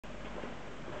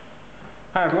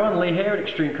Hi everyone, Lee here at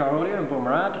Extreme Car Audio in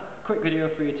Bumrad. Quick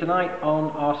video for you tonight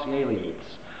on RCA leads.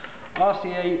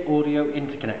 RCA audio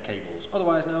interconnect cables,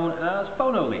 otherwise known as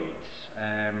phono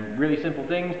leads. Really simple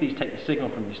things. These take the signal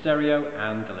from your stereo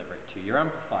and deliver it to your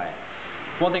amplifier.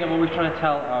 One thing I'm always trying to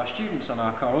tell our students on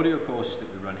our car audio courses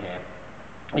that we run here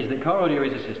is that car audio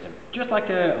is a system, just like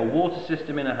a water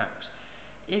system in a house.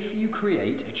 If you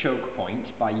create a choke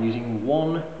point by using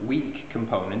one weak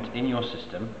component in your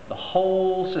system, the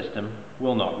whole system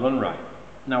will not run right.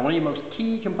 Now, one of your most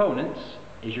key components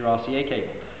is your RCA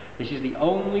cable. This is the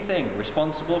only thing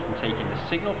responsible for taking the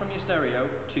signal from your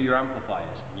stereo to your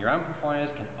amplifiers, and your amplifiers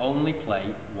can only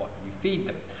play what you feed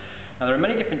them. Now, there are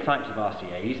many different types of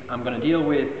RCAs. I'm going to deal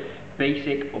with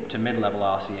basic up to mid-level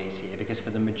RCAs here because for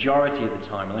the majority of the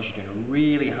time, unless you're doing a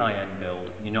really high-end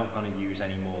build, you're not going to use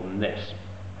any more than this.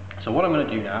 So what I'm going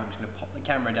to do now, I'm just going to pop the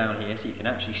camera down here so you can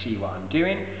actually see what I'm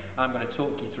doing. I'm going to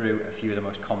talk you through a few of the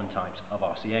most common types of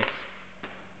RCAs.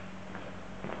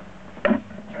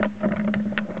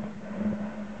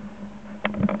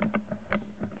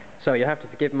 So you have to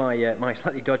forgive my my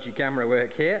slightly dodgy camera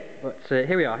work here, but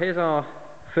here we are. Here's our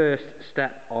first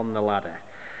step on the ladder.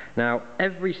 Now,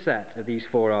 every set of these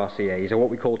four RCAs are what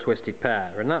we call twisted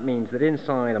pair, and that means that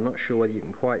inside, I'm not sure whether you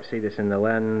can quite see this in the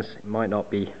lens, it might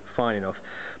not be fine enough,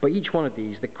 but each one of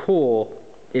these, the core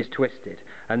is twisted,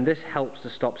 and this helps to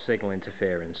stop signal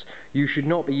interference. You should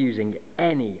not be using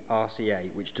any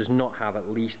RCA which does not have at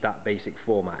least that basic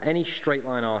format. Any straight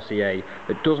line RCA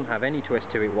that doesn't have any twist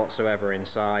to it whatsoever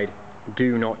inside,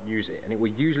 do not use it, and it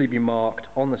will usually be marked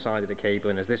on the side of the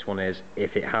cabling as this one is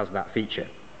if it has that feature.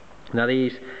 Now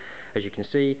these, as you can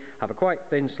see, have a quite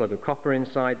thin slug of copper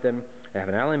inside them. They have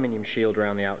an aluminium shield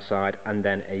around the outside and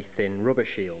then a thin rubber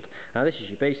shield. Now this is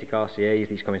your basic RCAs.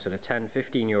 These come in sort of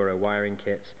 10-15 euro wiring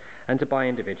kits, and to buy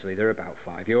individually they're about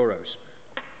 €5.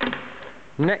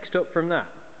 Next up from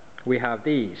that we have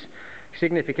these,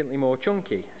 significantly more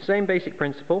chunky. Same basic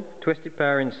principle, twisted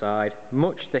pair inside,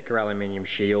 much thicker aluminium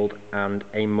shield and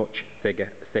a much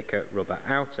thicker rubber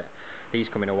outer. These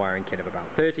come in a wiring kit of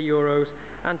about €30,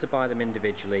 and to buy them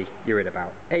individually you're at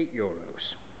about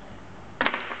 €8.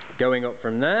 Going up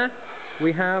from there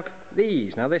we have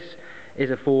these. Now this is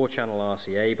a 4-channel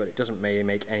RCA, but it doesn't really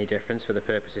make any difference for the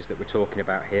purposes that we're talking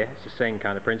about here. It's the same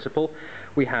kind of principle.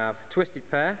 We have twisted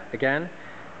pair, again,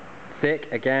 thick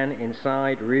again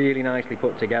inside, really nicely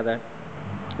put together,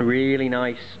 really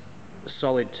nice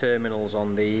solid terminals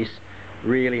on these,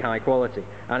 really high quality.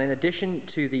 And in addition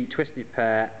to the twisted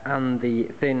pair and the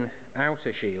thin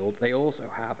outer shield, they also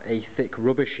have a thick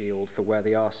rubber shield for where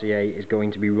the RCA is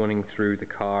going to be running through the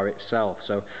car itself,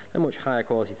 so a much higher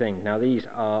quality thing. Now these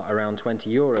are around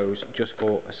 €20 just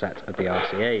for a set of the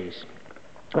RCAs.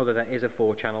 Although that is a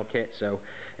 4-channel kit, so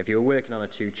if you were working on a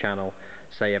 2-channel,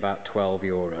 say about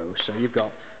 €12. So you've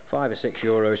got €5 or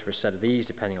 €6 for a set of these,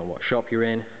 depending on what shop you're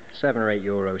in, €7 or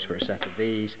 €8 for a set of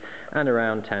these, and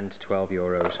around €10 to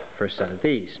 €12 for a set of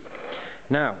these.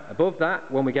 Now, above that,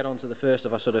 when we get on to the first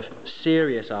of our sort of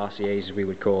serious RCAs, as we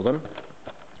would call them,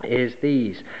 is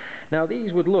these. Now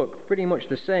these would look pretty much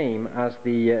the same as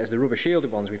the rubber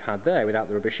shielded ones we've had there without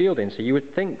the rubber shielding, so you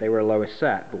would think they were a lower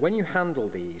set, but when you handle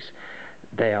these,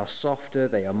 they are softer,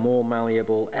 they are more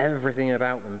malleable, everything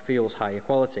about them feels higher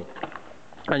quality.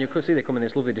 And you can see they come in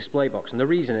this lovely display box, and the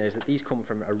reason is that these come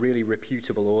from a really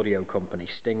reputable audio company,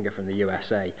 Stinger from the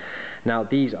USA. Now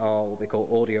these are what they call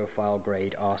audiophile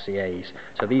grade RCAs.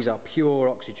 So these are pure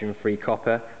oxygen free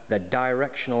copper, they're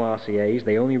directional RCAs,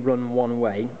 they only run one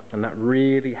way, and that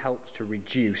really helps to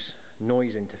reduce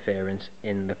noise interference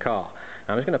in the car.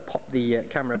 Now I'm just going to pop the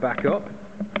camera back up.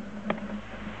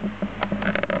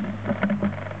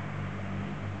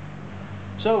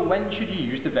 So when should you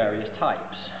use the various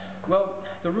types? Well,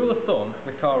 the rule of thumb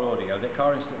with car audio that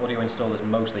car audio installers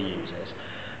mostly use is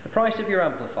the price of your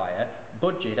amplifier,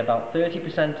 budget about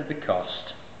 30% of the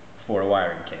cost for a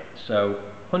wiring kit. So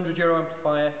 €100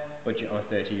 amplifier, budget on a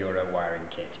 €30 wiring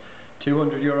kit.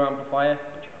 €200 amplifier,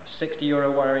 budget on a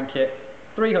 €60 wiring kit.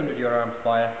 €300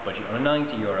 amplifier, budget on a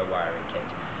 €90 wiring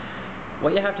kit.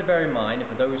 What you have to bear in mind, and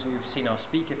for those who've seen our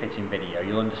speaker fitting video,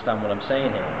 you'll understand what I'm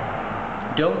saying here.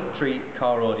 Don't treat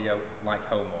car audio like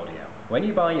home audio. When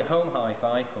you buy your home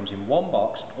hi-fi, it comes in one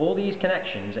box, all these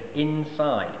connections are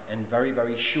inside and very,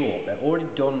 very short. They're already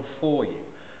done for you.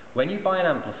 When you buy an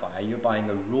amplifier, you're buying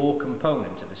a raw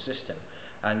component of the system.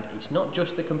 And it's not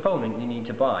just the component you need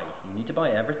to buy. You need to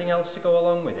buy everything else to go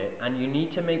along with it, and you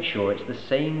need to make sure it's the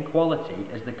same quality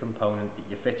as the component that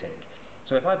you're fitting.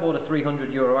 So if I bought a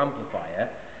 €300 amplifier,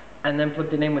 and then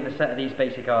plugged it in with a set of these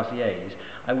basic RCAs,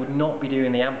 I would not be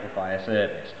doing the amplifier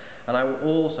service. and I will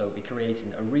also be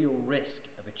creating a real risk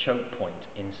of a choke point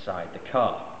inside the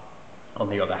car. On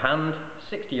the other hand,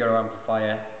 €60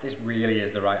 amplifier, this really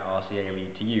is the right RCA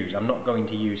lead to use. I'm not going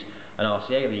to use an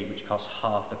RCA lead which costs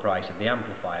half the price of the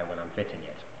amplifier when I'm fitting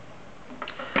it.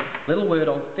 Little word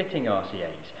on fitting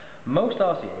RCAs. Most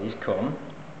RCAs come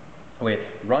with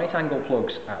right angle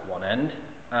plugs at one end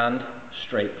and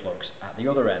straight plugs at the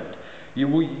other end. You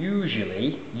will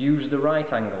usually use the right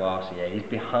angle RCAs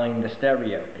behind the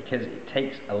stereo because it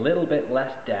takes a little bit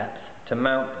less depth to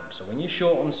mount them. So when you're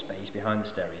short on space behind the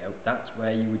stereo, that's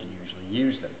where you would usually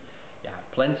use them. You have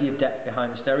plenty of depth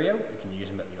behind the stereo, you can use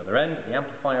them at the other end, at the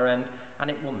amplifier end, and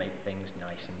it will make things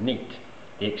nice and neat.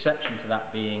 The exception to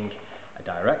that being a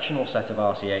directional set of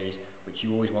RCAs which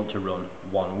you always want to run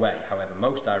one way. However,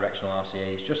 most directional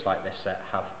RCAs, just like this set,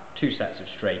 have two sets of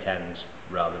straight ends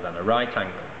rather than a right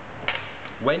angle.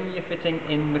 When you're fitting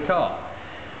in the car,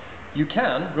 you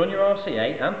can run your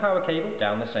RCA and power cable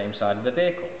down the same side of the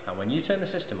vehicle, and when you turn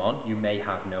the system on you may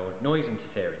have no noise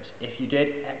interference. If you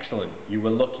did, excellent, you were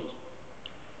lucky.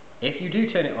 If you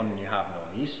do turn it on and you have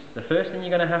noise, the first thing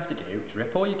you're going to have to do is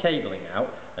rip all your cabling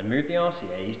out and move the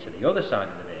RCAs to the other side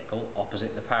of the vehicle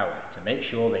opposite the power to make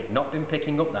sure they've not been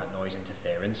picking up that noise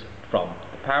interference from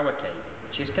the power cable,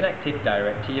 which is connected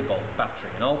direct to your bulk battery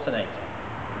and alternator.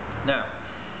 Now,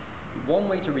 one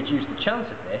way to reduce the chance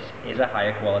of this is a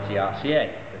higher quality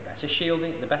RCA. The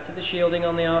better the shielding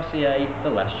on the RCA, the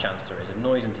less chance there is of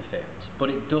noise interference. But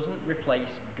it doesn't replace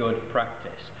good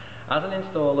practice. As an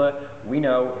installer, we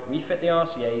know if we fit the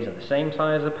RCAs at the same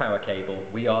size as the power cable,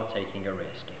 we are taking a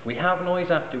risk. If we have noise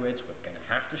afterwards, we're going to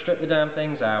have to strip the damn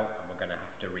things out and we're going to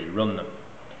have to rerun them.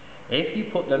 If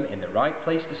you put them in the right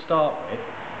place to start with,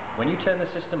 when you turn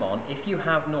the system on, if you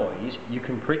have noise, you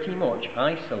can pretty much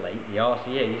isolate the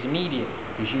RCAs immediately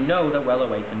because you know they're well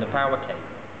away from the power cable.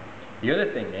 The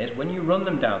other thing is, when you run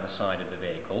them down the side of the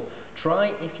vehicle, try,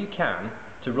 if you can,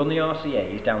 to run the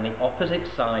RCAs down the opposite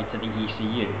side to the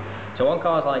ECU. So on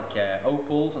cars like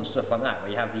Opals and stuff like that,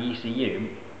 where you have the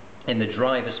ECU in the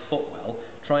driver's footwell,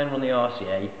 try and run the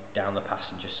RCA down the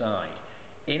passenger side.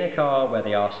 In a car where the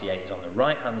RCA is on the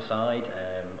right hand side,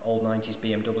 old 90s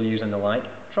BMWs and the like,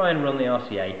 try and run the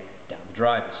RCA down the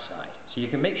driver's side. So you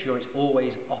can make sure it's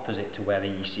always opposite to where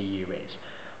the ECU is.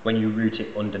 When you route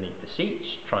it underneath the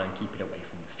seats, try and keep it away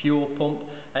from the fuel pump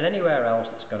and anywhere else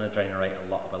that's going to generate a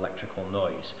lot of electrical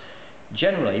noise.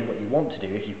 Generally, what you want to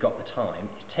do if you've got the time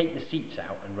is take the seats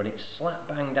out and run it slap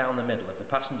bang down the middle of the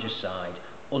passenger side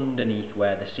underneath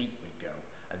where the seat would go,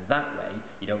 and that way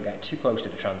you don't get too close to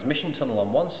the transmission tunnel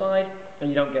on one side and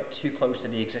you don't get too close to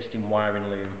the existing wiring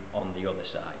loom on the other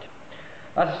side.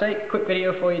 As I say, quick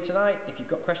video for you tonight. If you've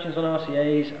got questions on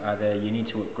RCAs, either you need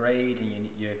to upgrade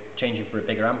and you're changing for a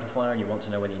bigger amplifier and you want to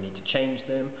know whether you need to change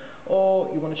them, or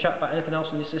you want to chat about anything else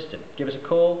in your system, give us a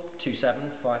call,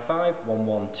 2755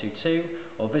 1122,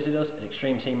 or visit us at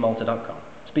extremeteammalta.com.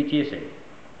 Speak to you soon.